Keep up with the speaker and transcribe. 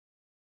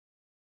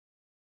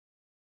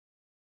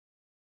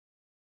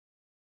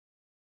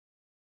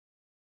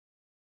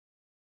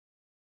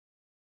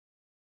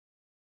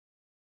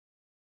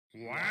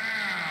Wow!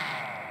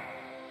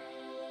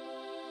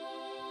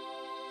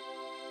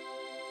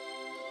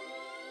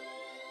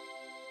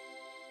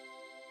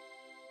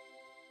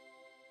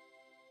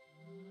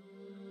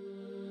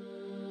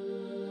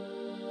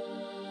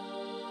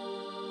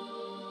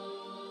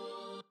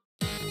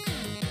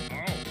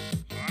 Oh,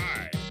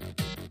 hi.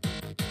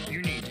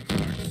 You need to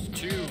collect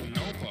 2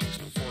 notebooks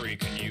before you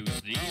can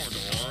use these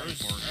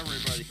doors. For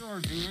everybody,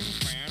 you're doing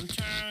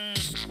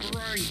fantastic.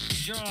 Great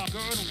job.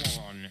 Good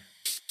one.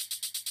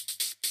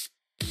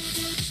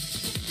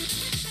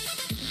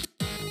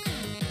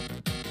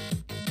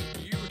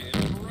 You did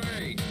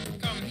great.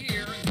 Come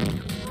here and get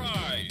your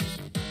prize.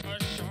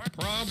 A sharp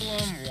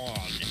problem 1.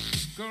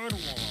 Good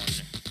one.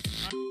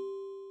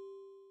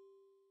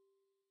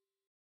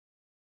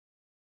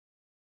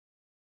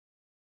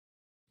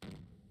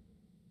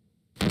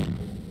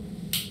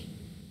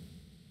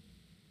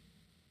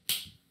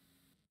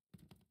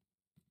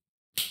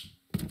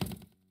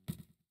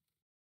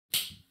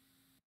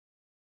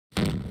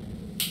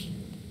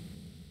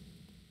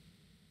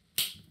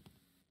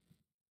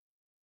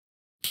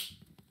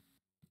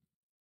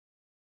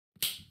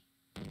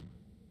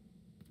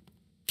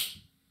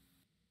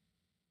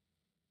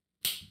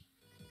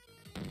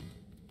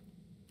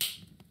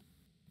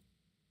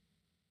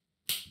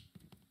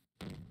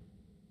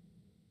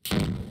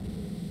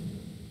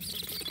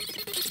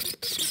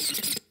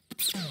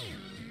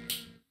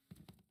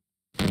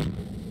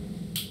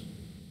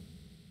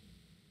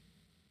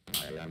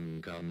 I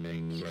am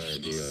coming,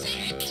 radio.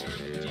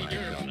 I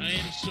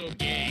am so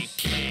gay.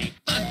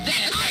 But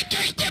then I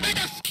can't give it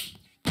a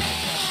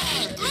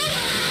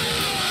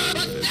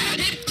but then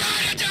it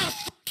died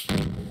enough!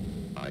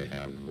 I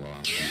have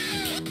lost you.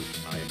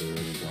 I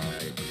don't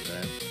like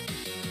that.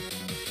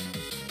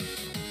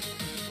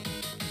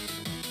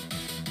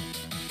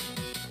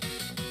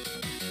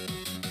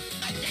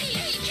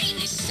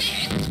 He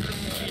said,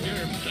 I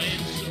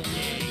am so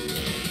gay.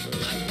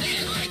 but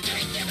then I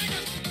can't give it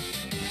a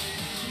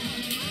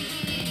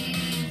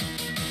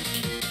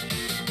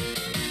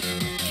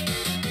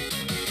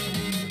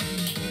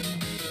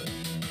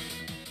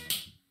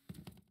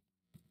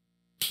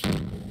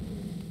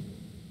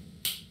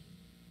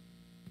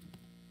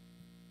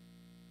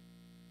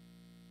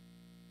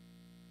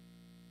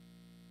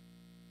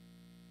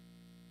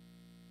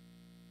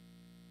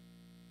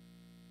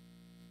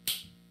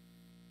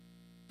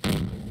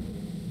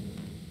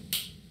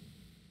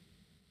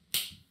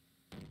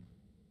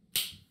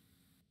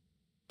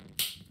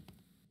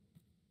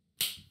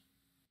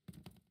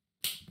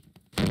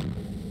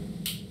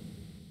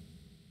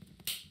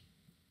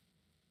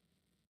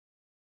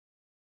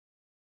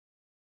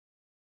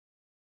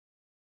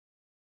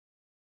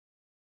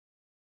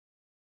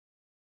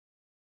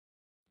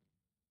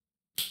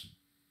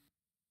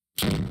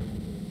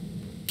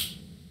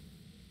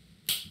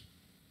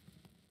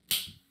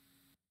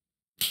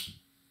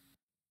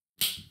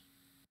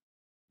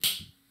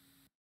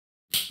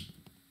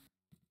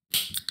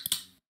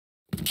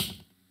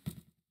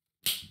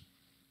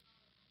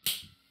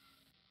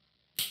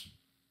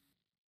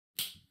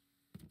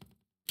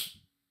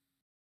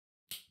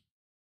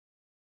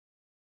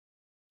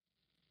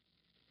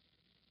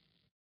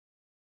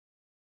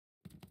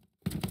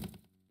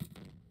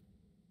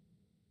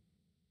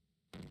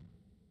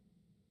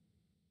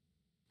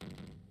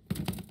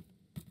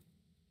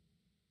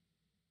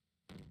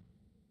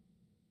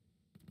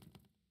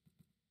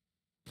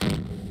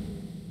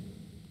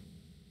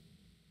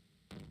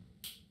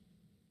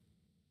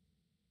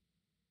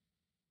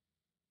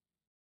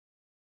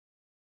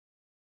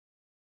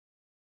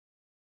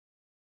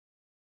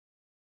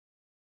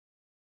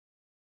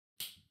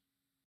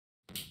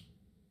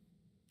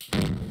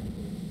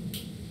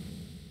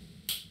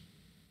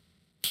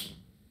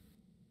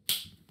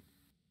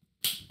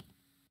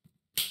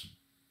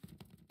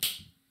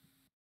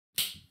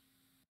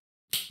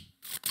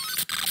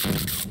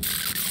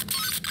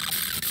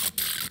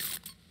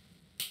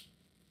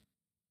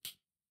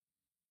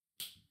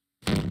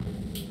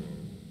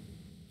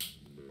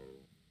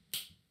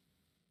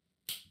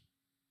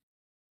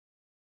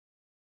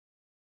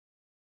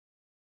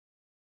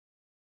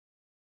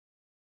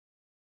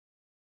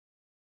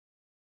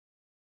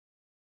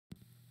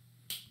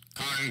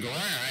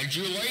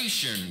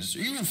Congratulations!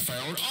 You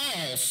found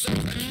all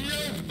 7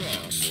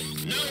 notebooks!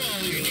 Now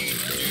all you need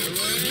to do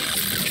is...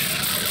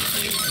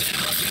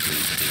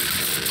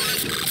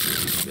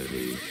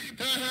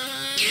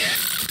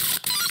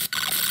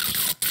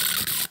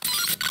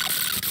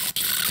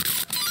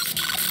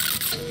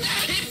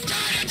 It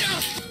died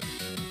enough!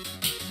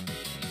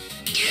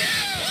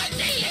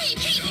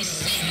 He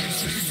said,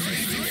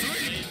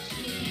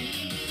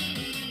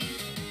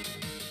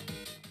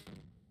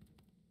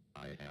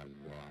 I have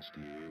lost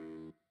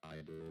you. I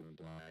don't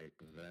like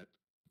that.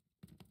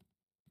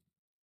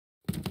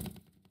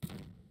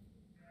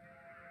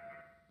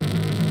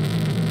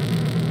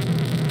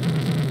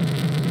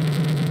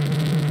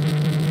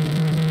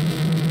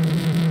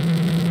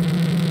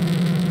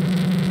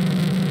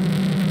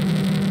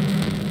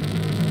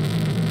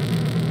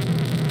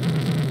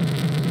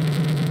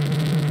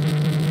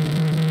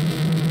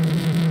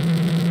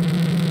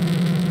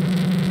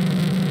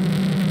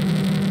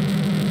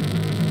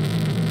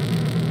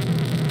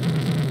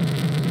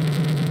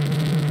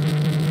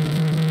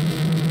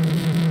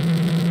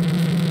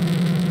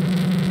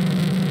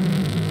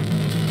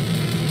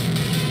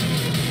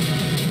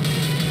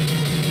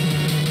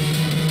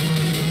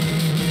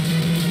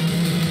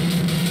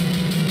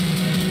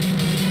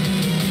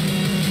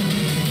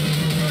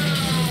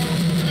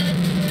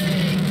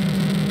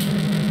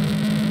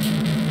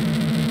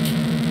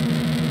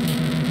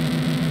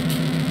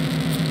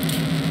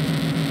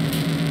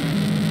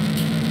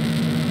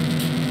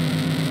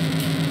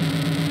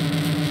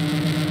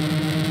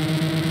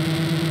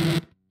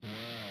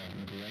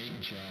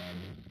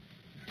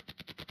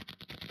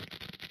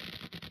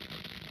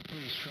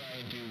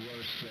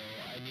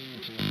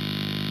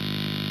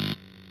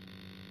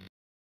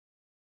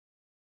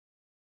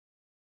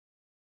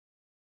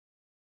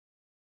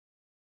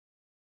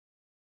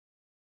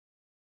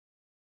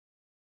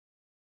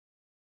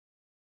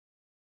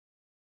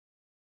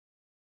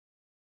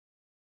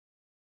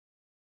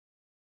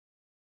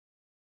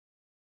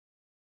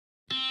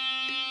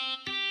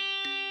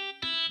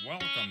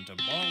 Welcome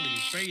to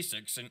Baldi's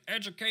Basics in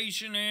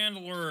Education and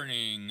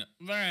Learning.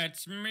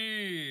 That's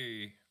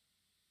me.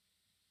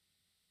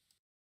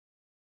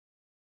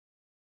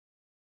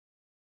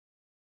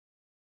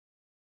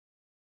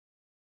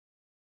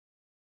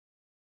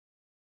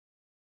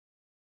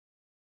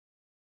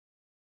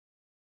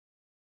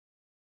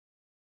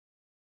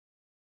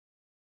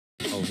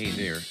 Oh hey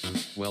there,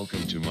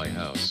 welcome to my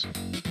house.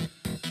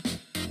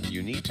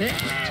 You need to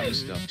collect 2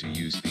 stuff to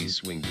use these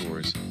swing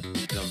doors.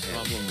 Dumb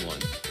problem 1.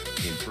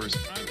 In first,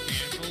 I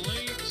can't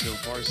believe so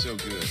far so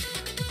good.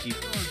 Keep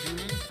you're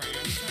doing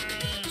fantastic.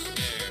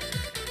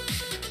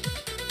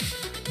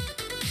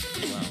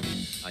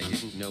 Wow, I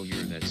didn't know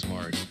you're that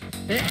smart.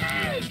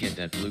 Get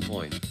that blue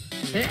point.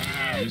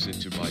 Use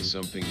it to buy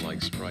something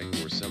like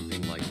Sprite or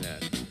something like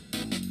that.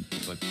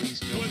 But please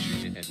don't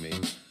shoot it at me.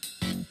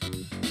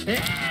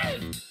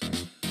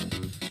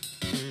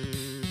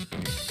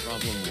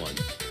 Problem 1.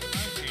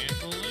 I can't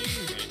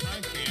believe it. I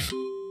can't.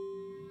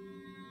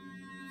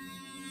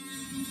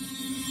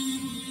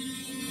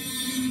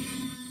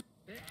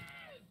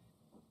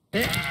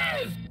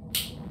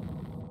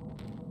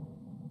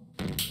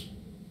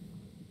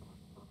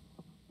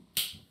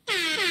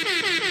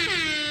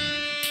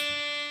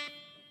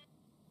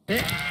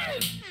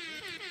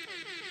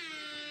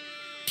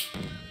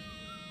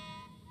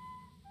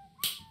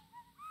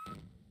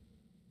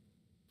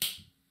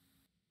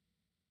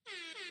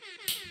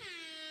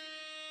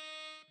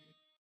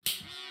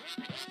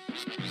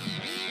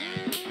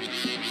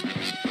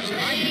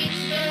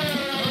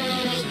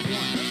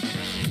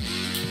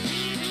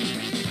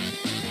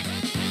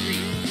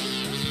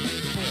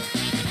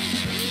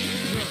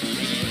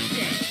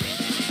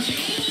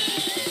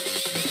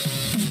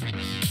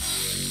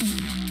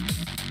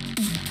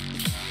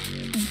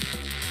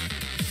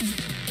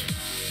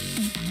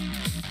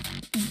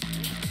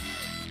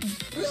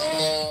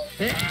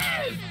 I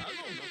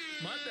don't know.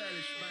 My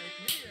daddy spanked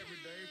me every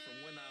day from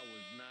when I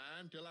was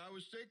 9 till I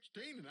was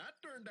 16, and I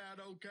turned out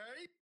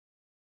okay.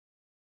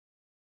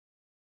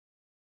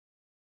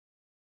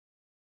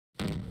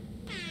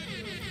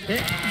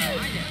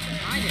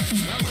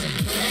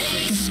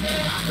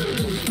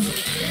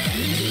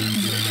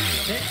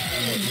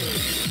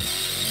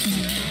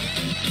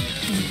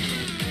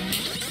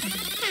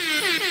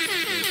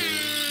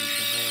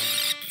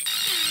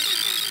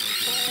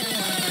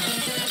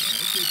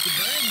 It's a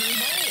brand new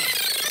mold.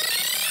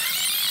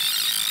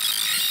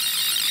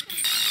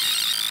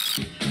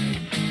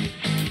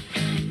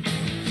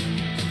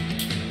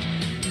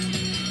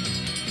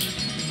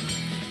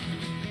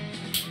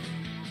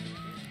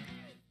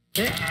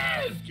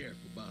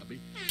 Careful, Bobby.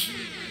 You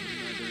know how your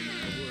mother and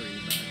I worry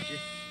about you.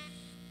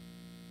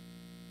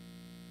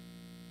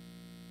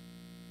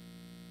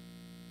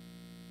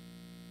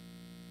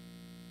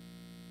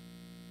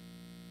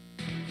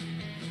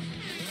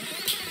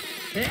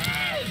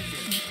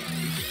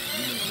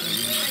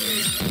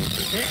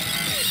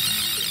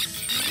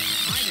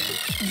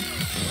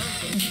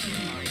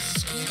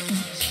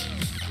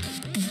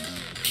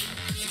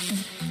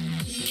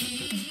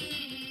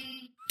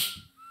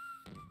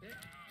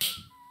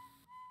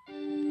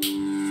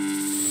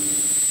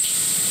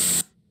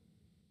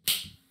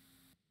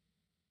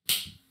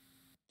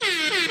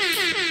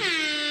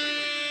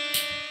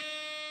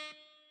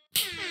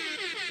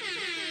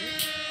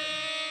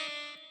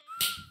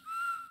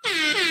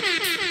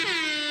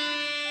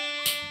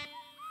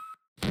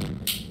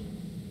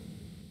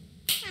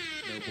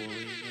 no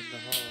bullying in the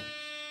halls.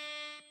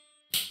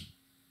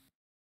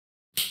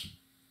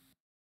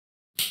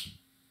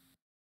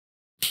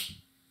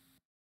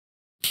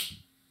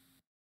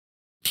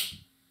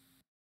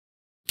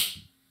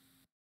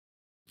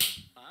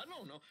 I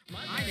don't know.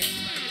 My daddy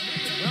spanked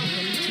me.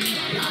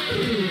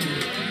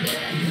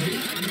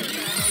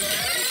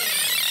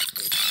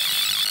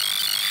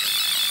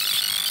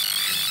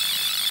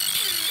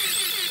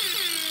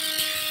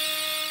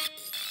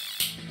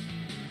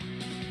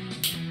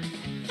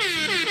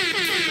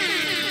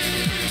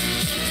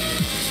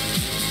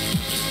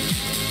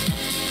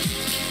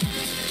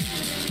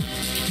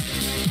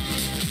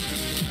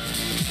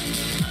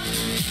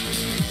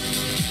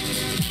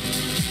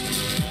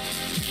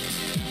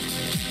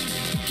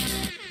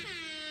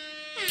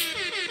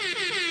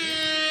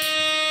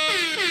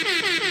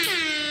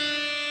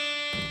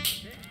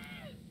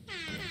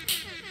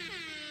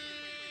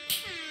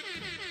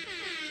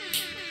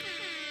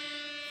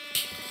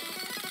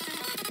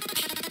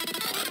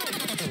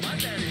 My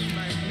daddy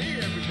spanked me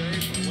every day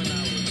from when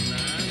I was 9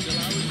 till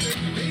I was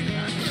 16, and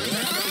I turned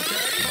out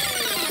okay.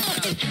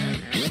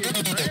 It's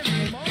a brand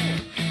new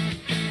mold.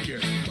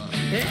 Careful, Bobby.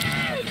 You know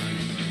how your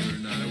mother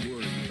and I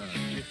worry about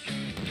you.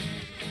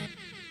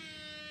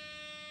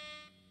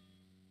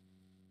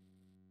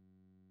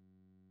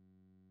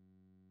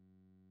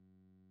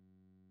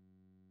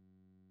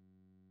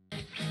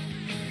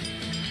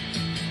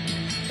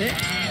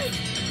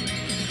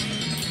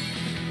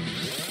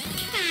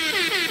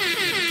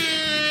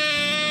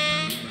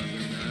 Mother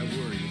and I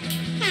worry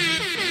about you.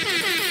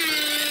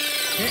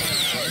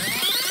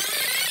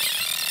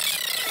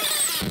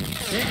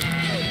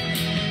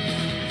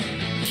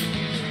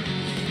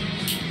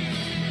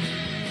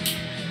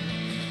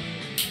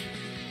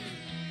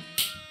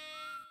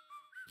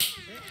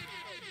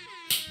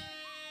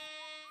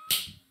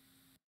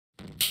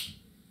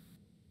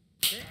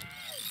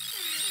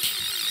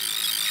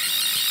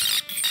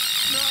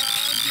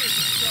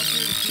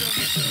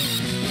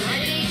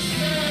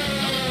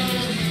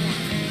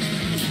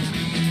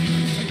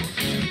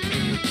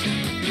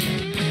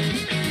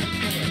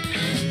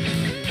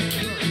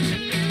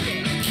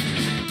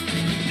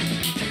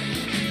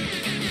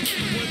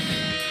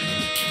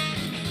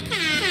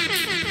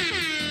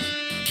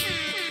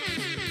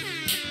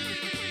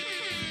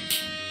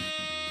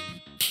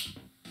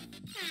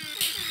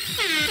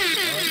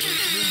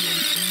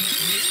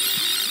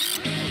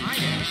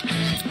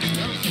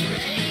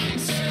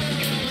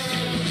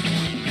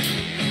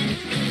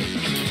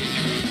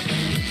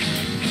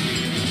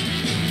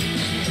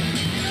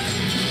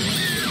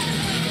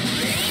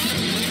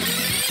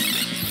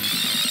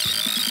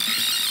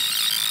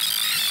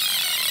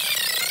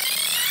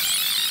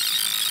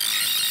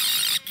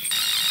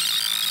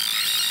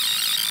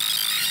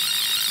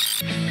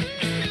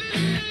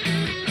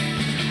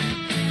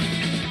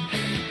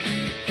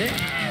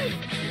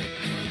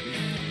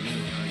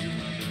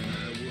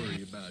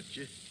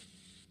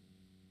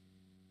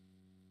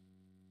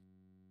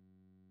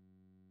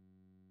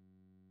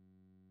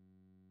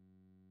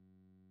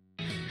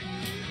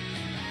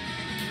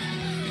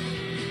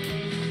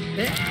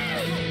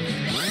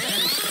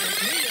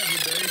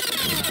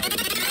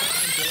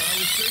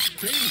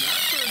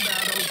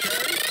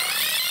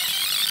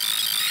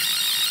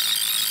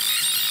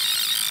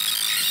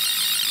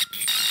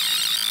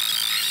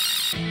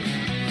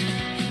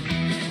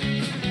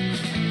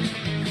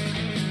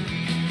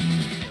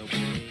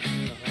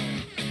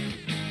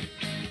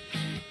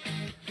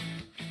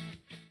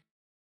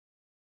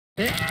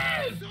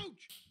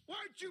 Coach, why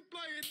aren't you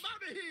playing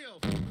Bobby Hill?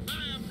 I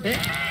am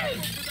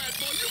responsible for that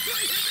ball. You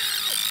play him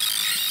now!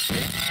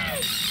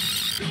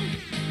 Coach,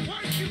 why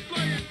aren't you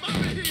playing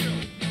Bobby Hill?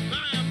 I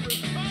am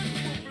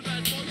responsible for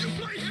that ball. You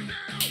play him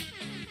now!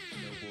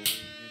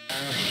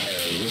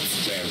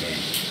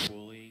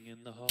 Bullying in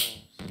the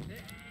halls.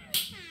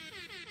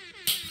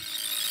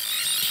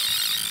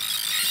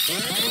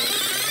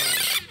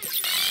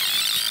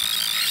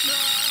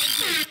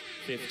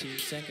 15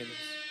 seconds.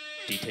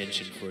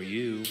 Detention for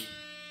you.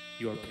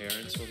 Your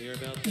parents will hear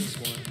about this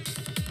one.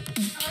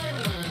 I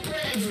want to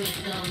play with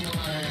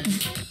someone.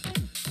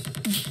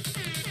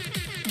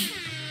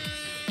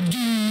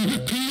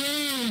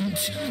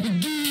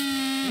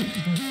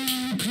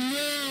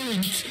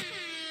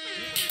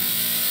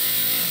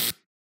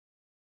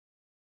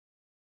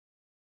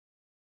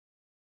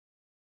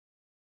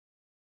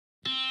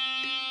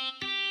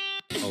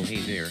 Oh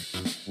hey there,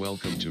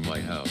 welcome to my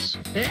house.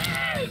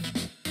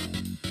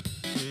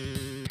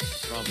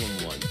 Problem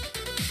 1.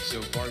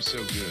 So far so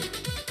good.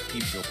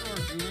 Keep going.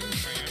 You're doing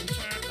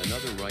fantastic.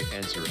 Another right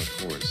answer of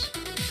course.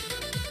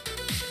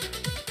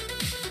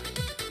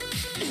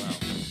 Wow,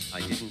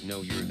 I didn't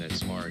know you're that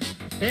smart.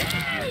 Here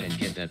and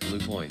get that blue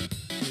point.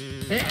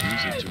 Use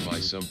it to buy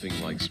something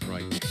like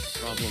Sprite.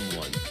 Problem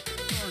 1.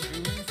 You're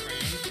doing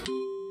fantastic.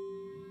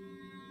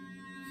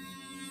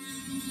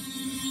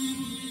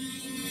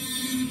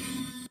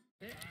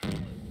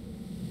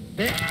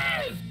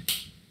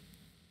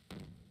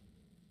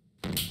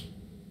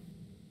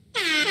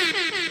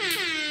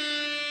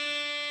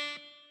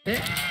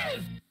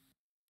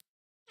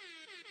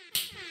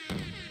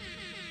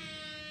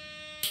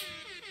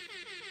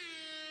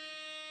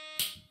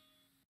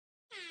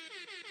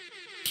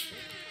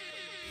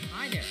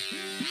 Hi there.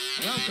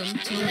 Welcome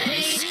to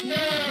Ice. 1,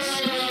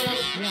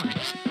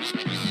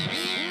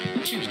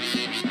 2, 3,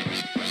 4.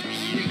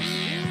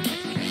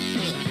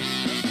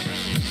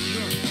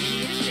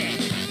 Your day.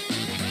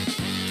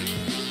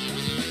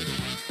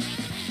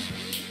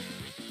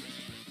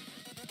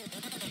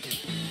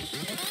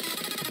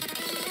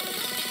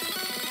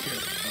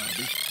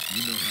 Bobby,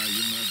 you know how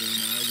your mother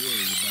and I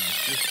worry about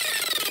you.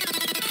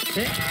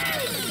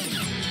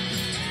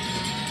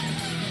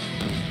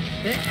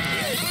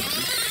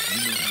 You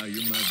know how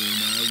your mother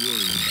and I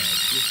worry about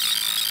you.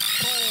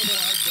 Oh,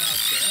 I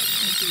doubt that.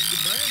 I think the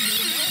brand new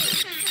model.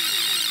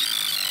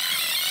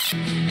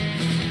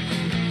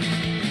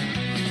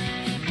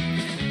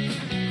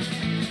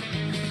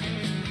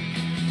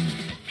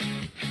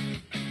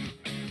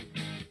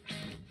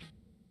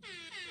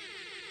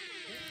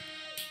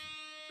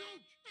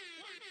 Coach,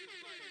 why aren't you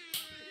playing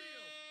Bobby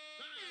Hill?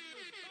 I am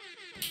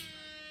responsible.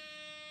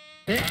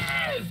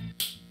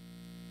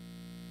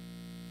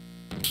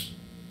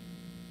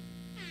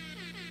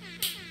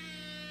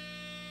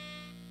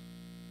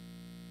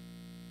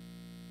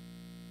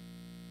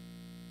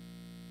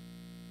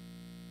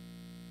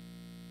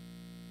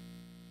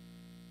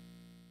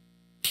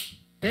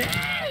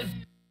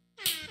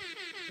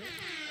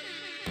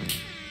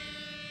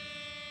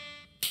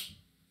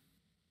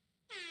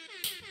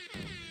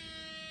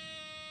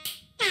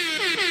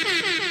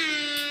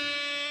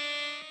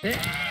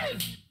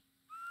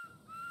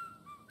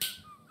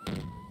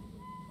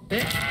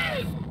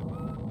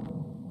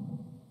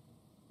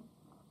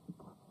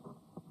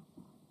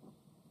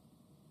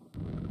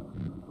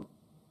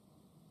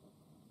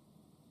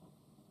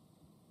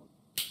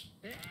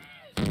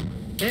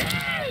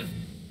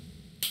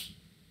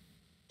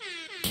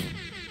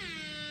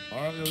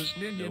 Are those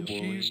No Indian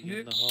bullying cheese in the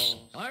nicks? halls.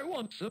 I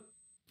want some.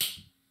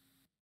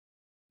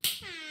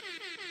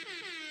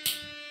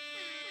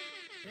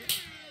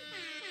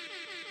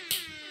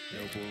 No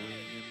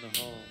bullying in the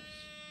halls.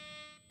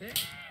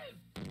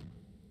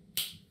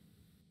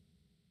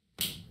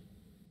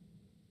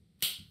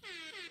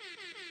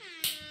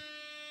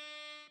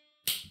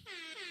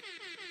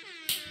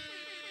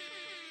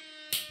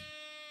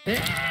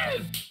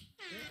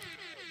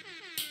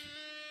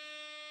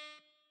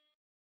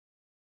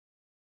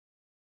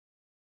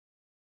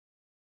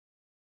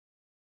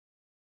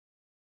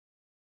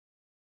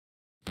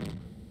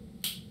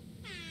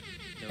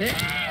 No bullying in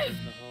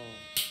the hall.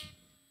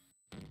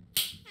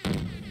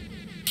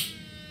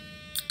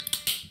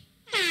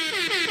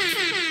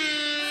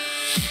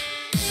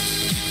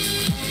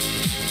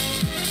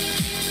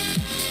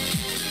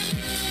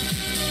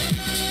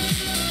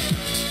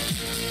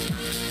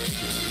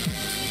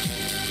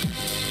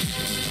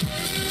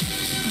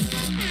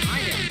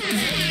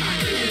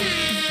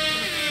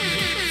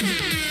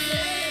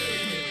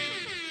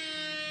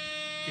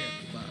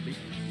 Careful, Bobby.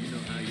 You know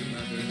how your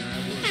mother and I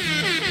work.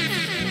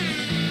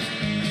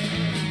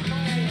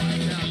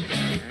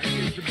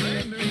 It's a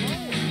brand new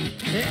mower.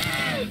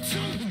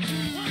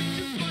 Why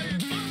you playing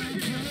Bobby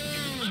here?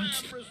 I'm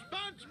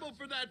responsible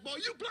for that boy.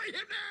 You play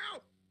him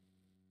now.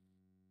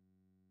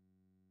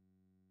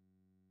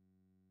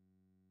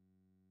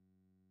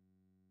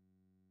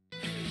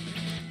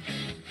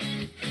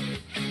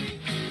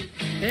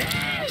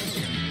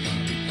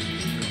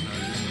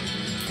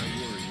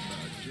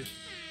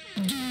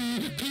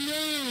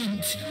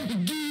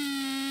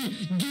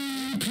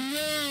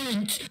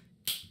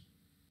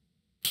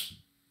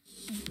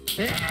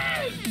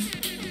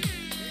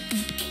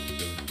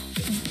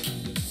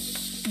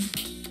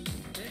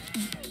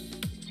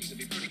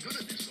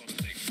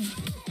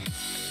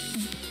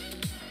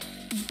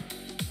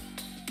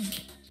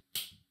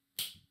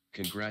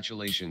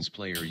 Congratulations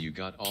player, you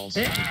got all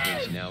 7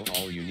 things. Now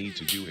all you need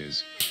to do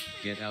is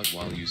get out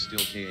while you still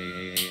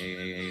can.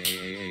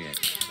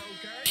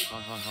 Ha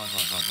ha ha ha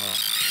ha ha.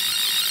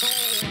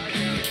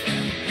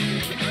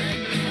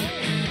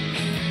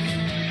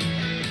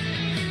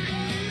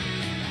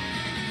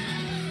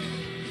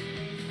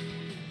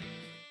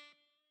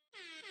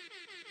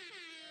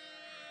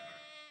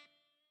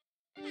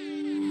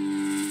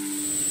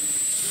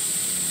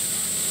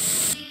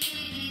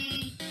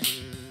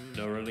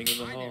 No running in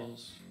the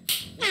halls.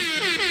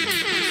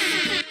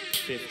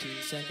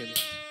 15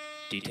 seconds.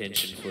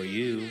 Detention for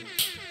you.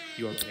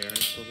 Your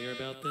parents will hear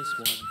about this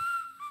one.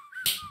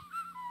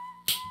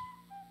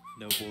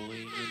 No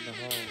bullying in the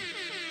hall.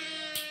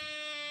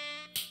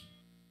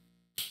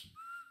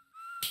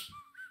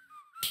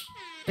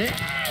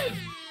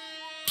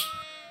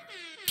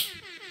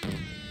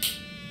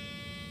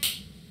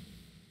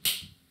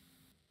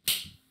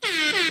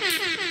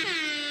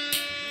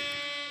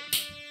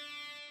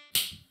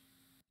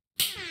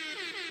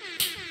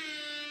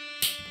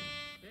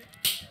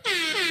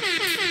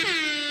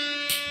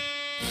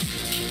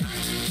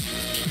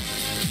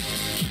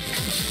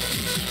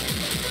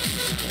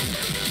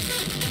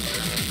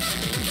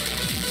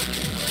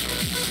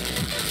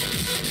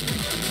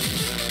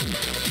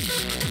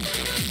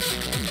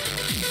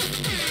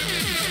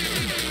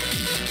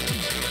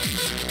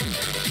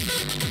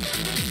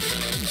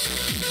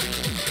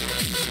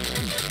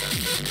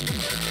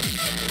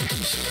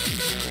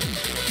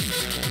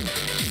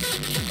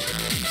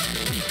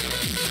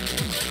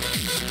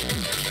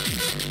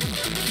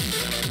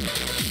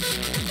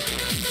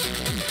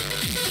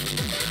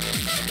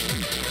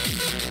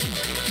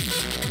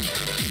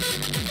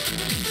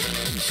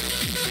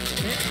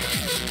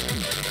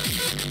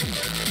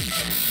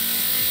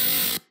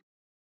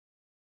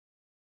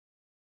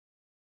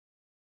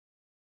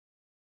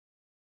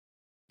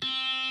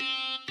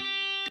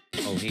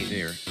 Oh hey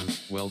there,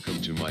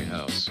 welcome to my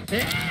house.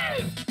 Problem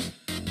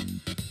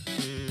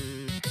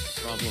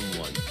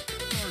 1.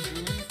 You're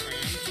doing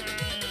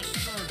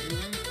fantastic. You're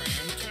doing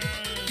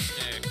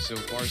fantastic. So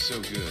far so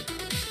good.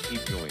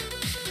 Keep going.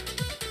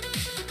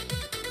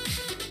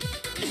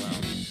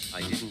 Wow,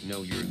 I didn't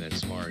know you're that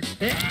smart.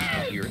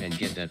 Come here and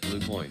get that blue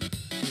point.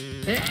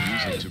 Use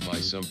it to buy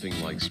something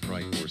like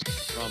Sprite or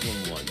Problem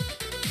 1. I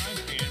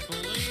can't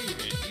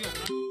believe it.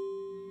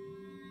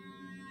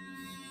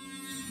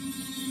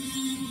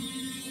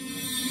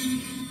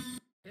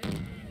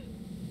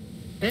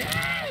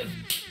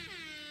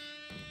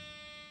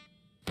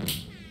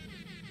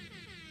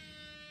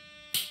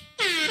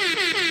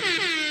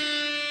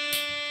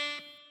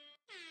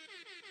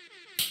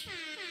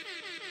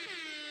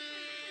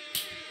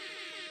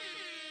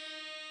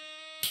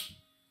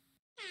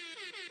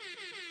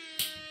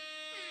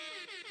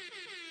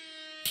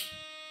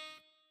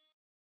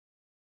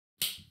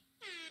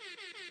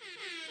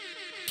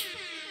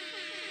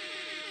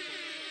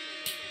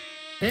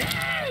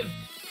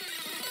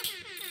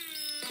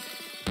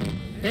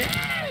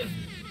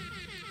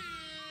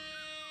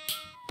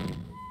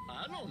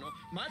 I don't know.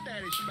 My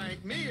daddy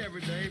spanked me every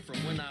day from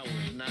when I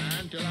was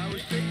 9 till I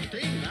was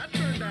 16. That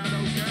turned out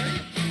okay.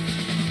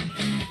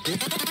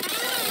 Dude, why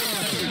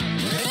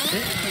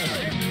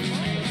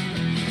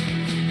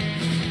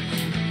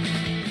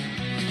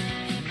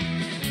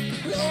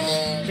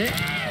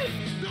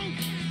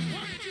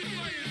aren't you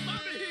playing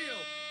Bobby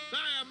Hill? I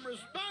am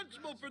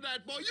responsible for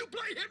that boy. You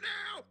play him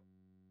now.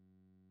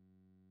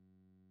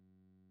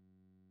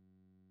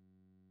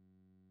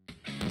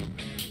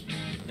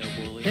 No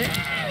bullying.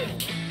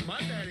 My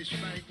daddy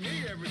spanked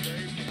me every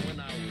day from when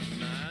I was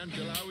 9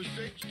 till I was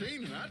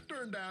 16, and that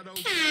turned out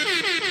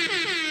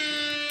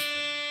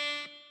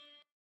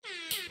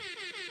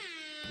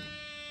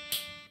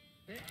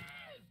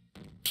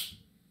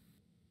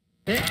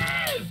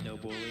No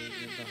bullying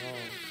in the hall.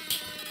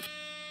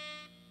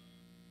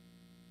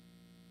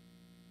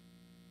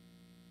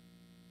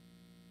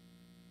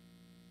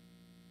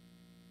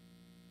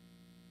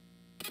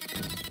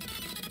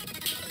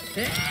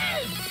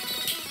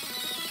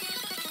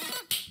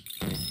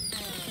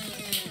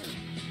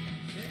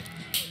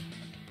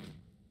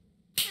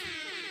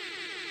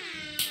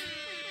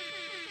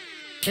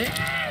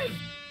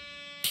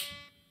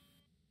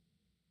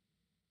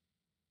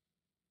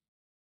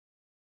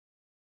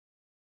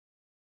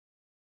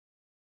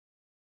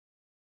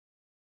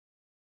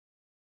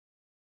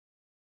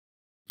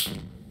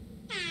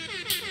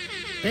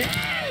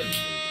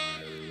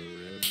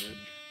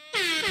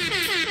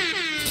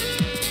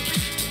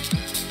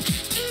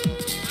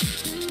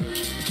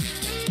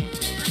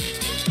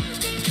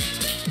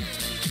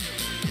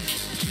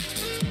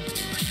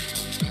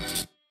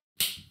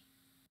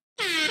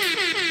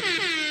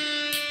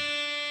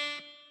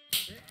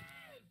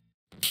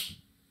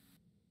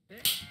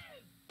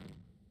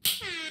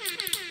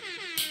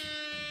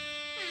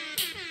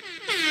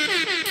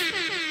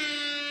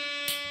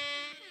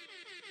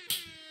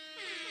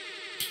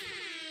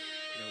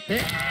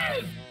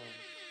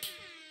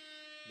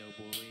 No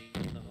bullying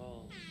in the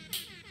hall.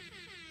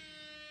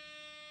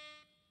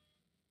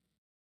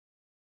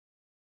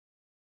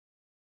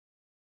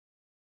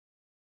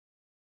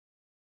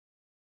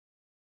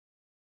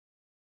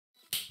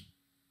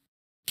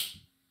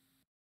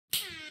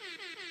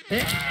 No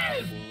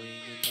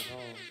bullying in the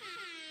hall.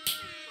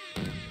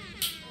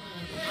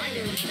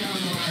 Welcome to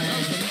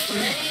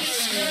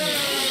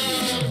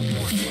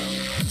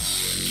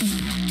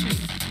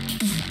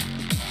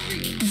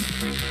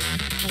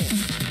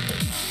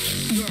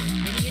You're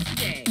hitting it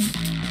today.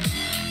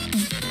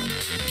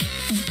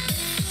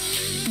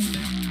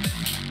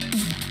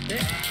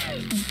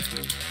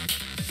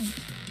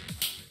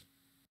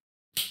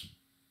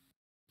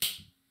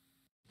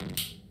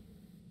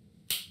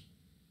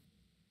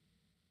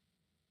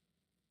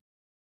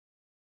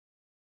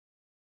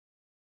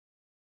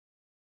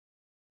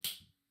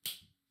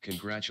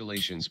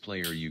 Congratulations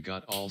player, you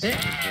got all 7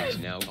 points.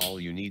 Now all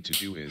you need to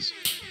do is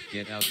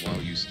get out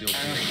while you still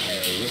can.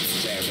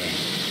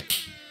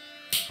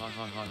 Ha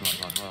ha ha ha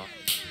ha ha.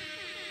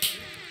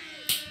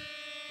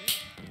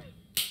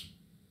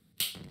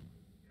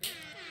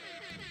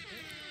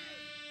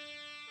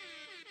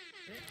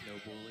 No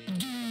bullying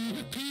in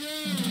the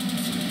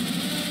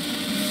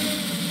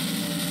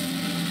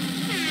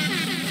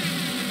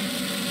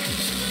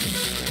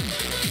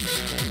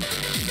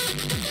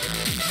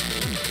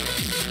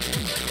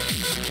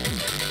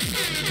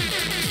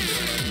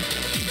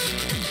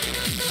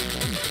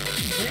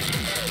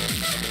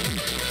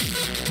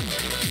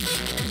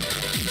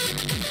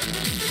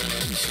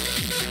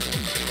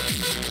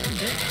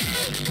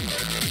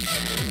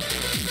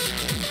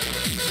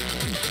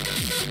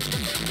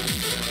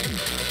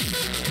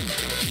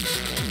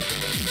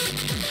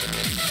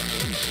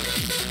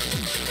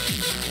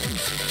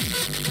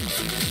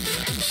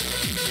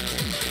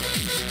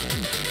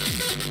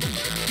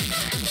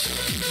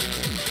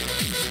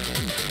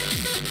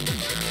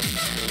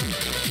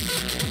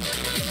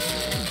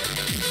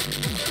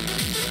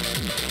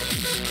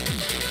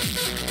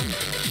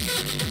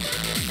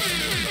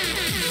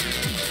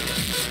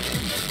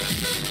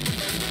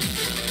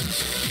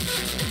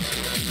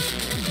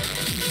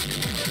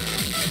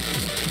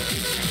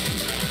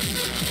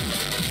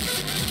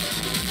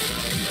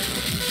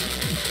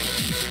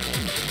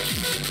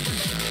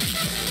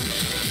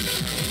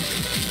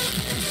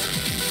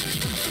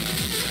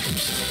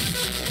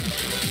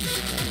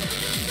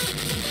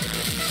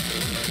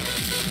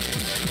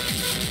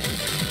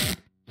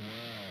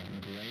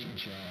Great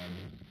job.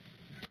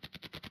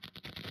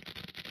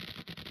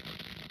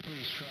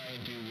 Please try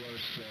and do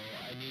worse, though.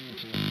 I need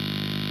to.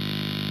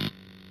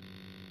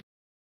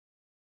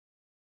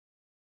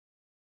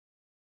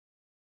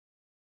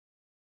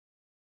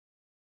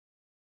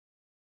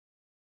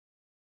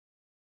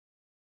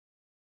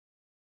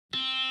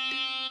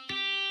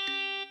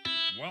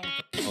 Welcome.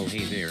 Oh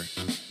hey there,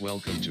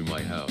 welcome to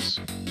my house.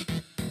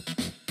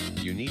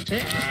 You need to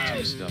collect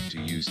 2 stuff to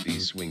use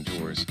these swing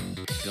doors.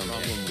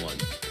 Problem 1.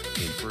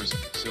 In first,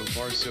 so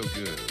far so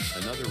good.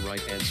 Another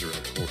right answer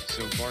of course.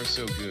 So far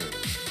so good.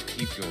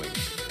 Keep going.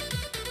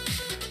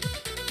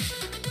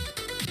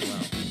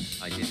 Wow,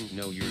 I didn't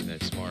know you're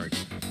that smart.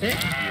 Here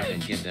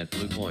and get that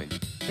blue point.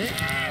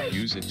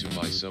 Use it to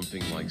buy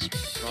something like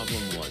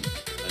problem 1.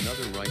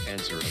 Another right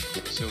answer of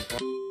course. So far.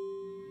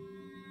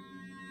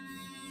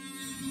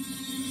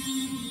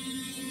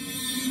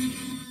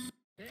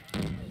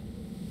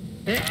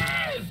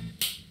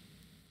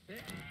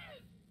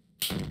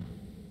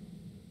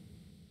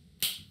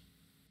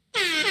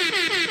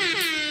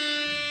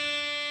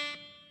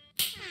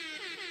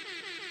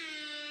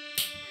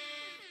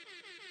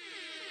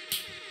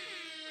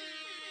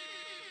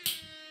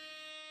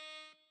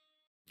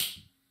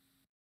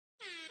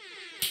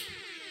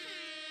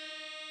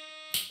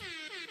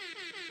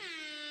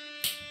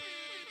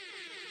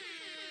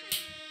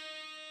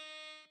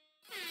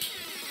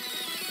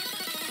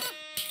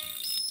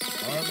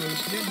 Are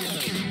those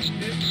minions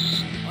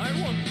sticks? I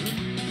wonder.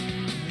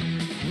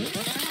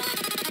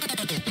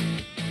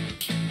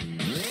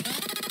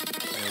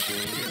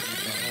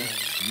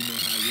 You know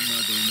how your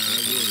mother and I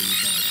worry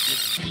about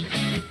this.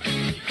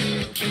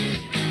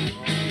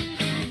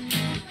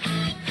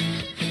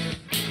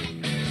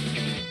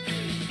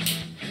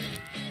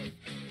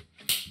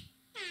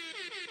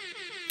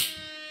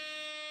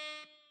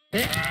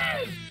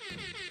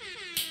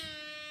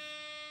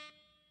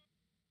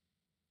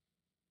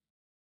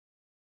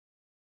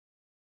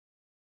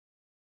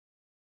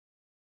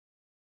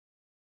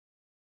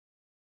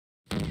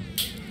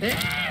 You know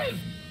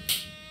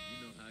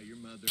how your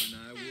mother and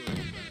I worry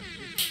about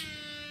you.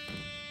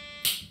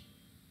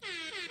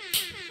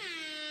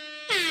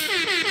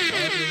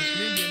 Always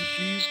million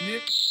she's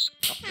Nick.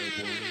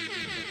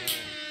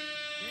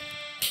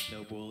 No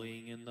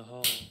bullying in the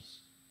halls.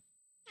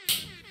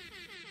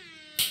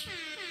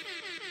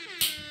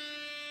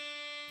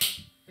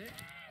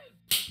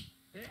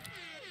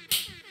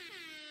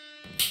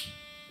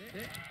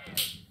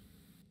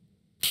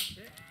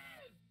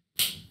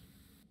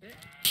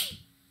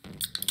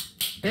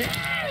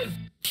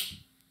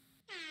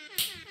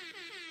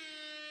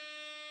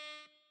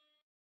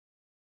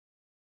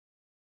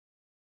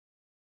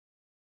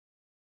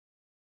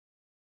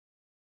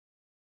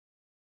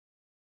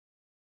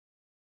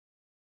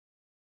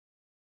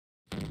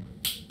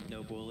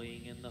 No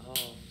bullying in the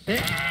halls.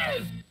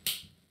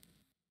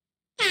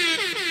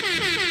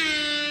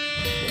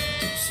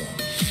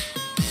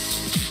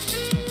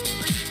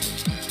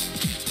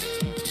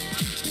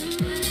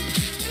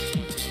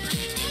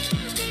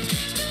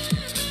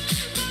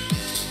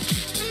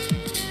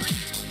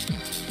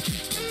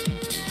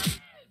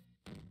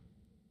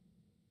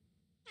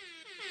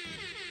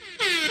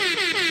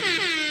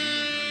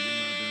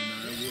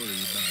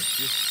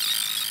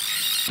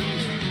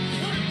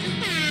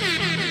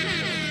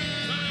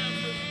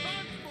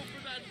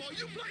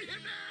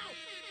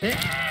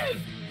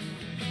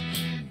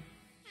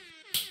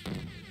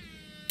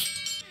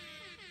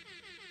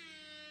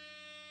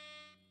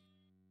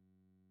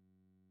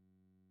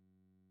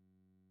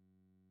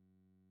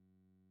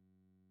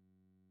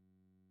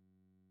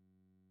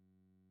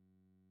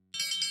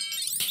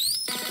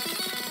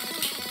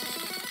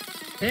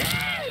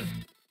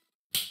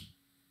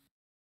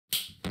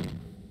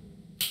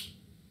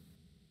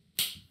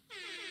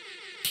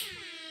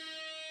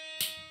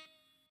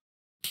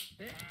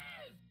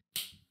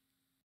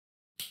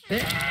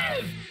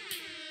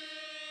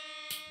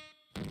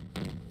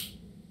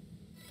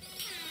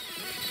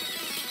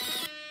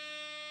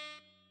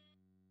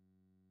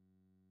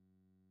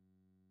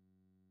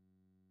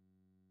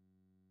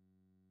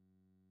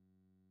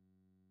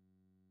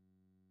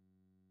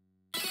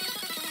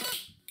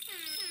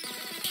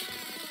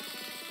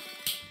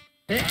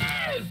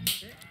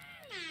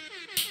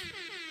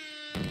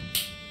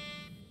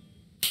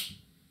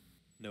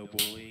 No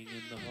bullying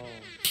in the halls.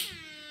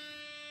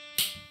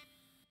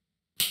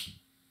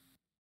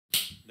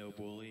 No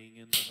bullying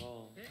in the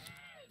halls.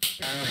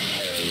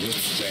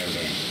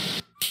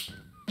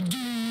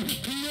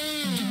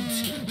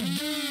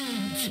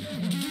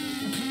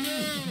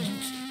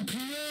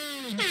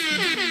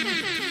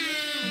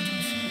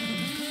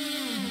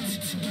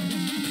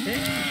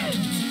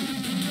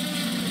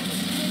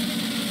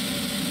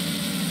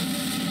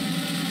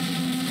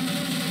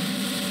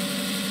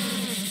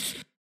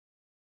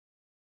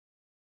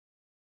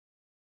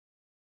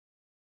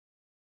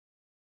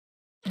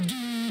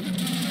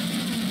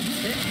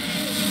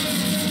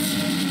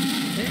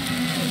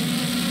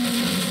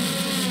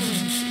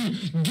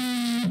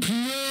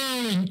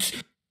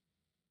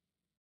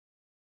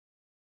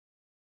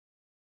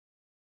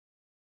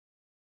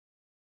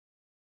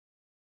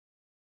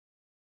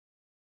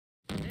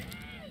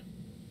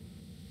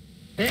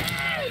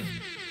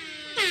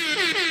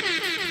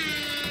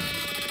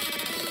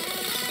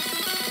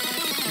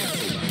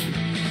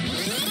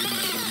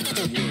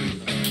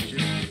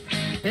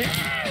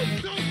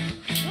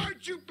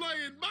 Weren't you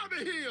playing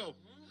Bobby Hill?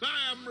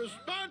 I am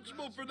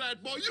responsible for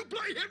that, boy. You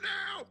play him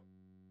now!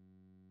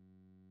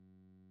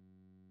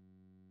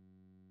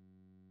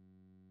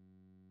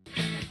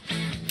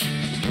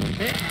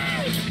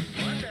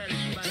 My daddy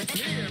spanked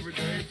me every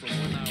day from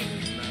when I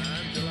was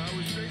 9 till I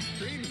was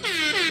 16.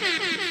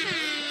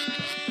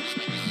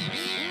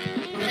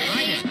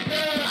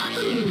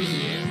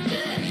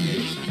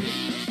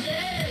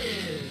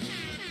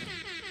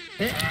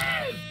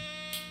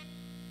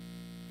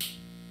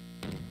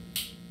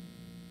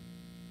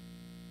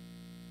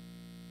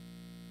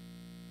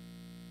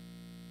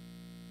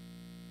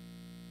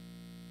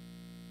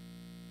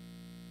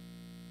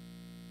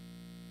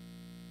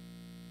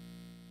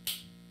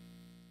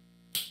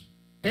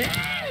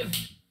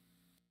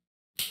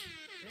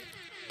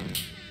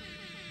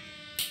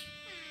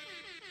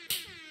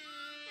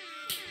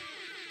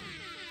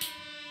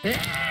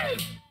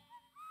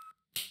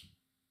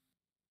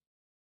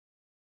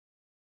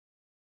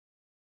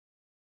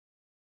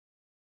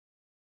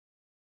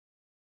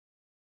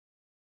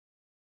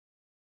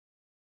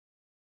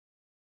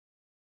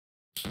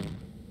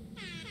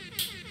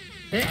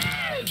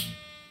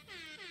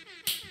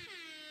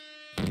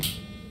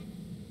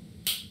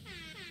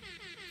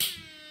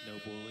 No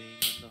bullying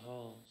in the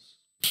halls.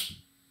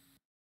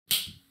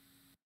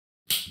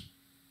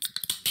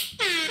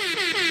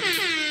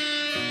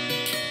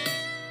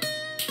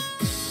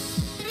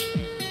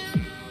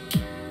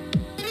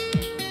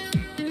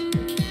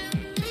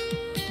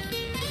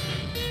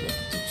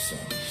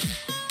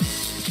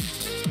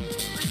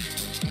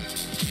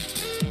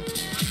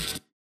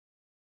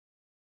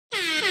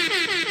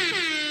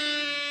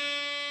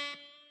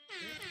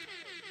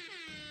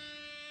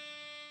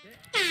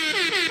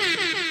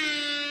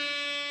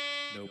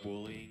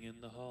 bullying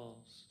in the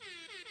halls.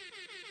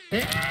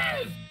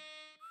 Yes,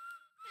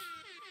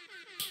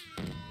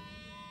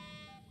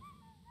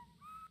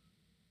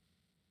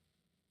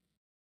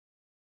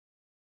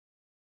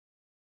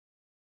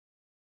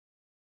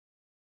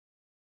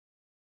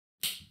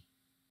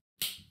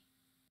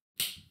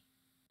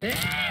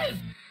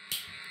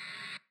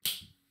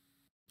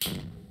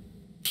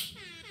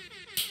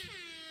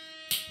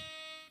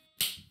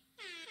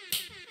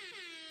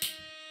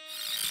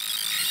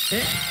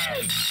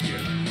 Bobby.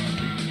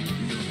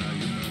 You know how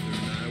your mother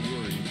and I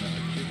worry about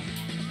you.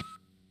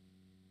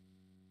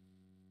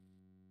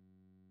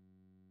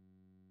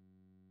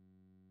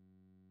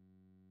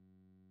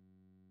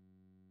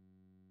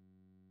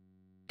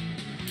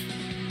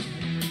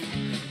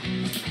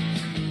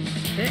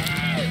 Hey!